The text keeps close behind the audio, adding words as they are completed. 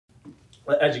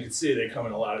As you can see, they come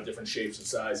in a lot of different shapes and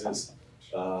sizes.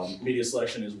 Media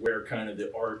selection is where kind of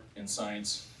the art and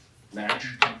science match.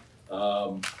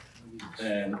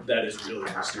 And that is really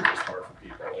the mysterious part for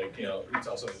people. Like, you know, you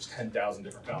tell someone there's 10,000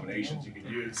 different combinations you could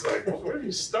use. Like, well, where do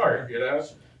you start, you know?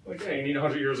 Like, hey, you need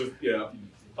 100 years of, you know,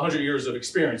 100 years of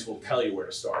experience will tell you where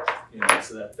to start. You know,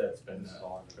 so that's been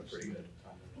pretty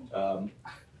good.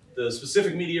 The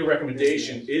specific media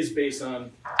recommendation is based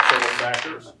on several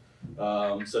factors,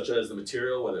 such as the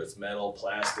material, whether it's metal,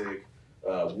 plastic,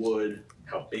 wood,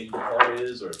 how big the part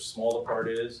is or how small the part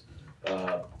is,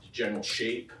 general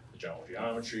shape, the general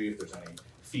geometry, if there's any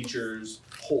features,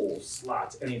 holes,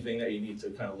 slots, anything that you need to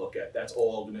kind of look at. That's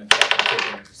all going to be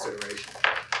taken into consideration.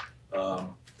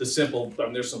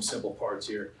 There's some simple parts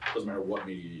here. Doesn't matter what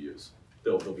media you use,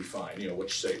 they'll be fine. You know,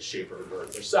 which shape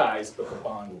or size, but the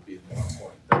bond will be the more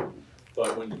important thing.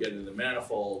 But when you get into the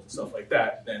manifold and stuff like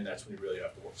that, then that's when you really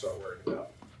have to start worrying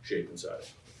about shape and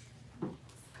size.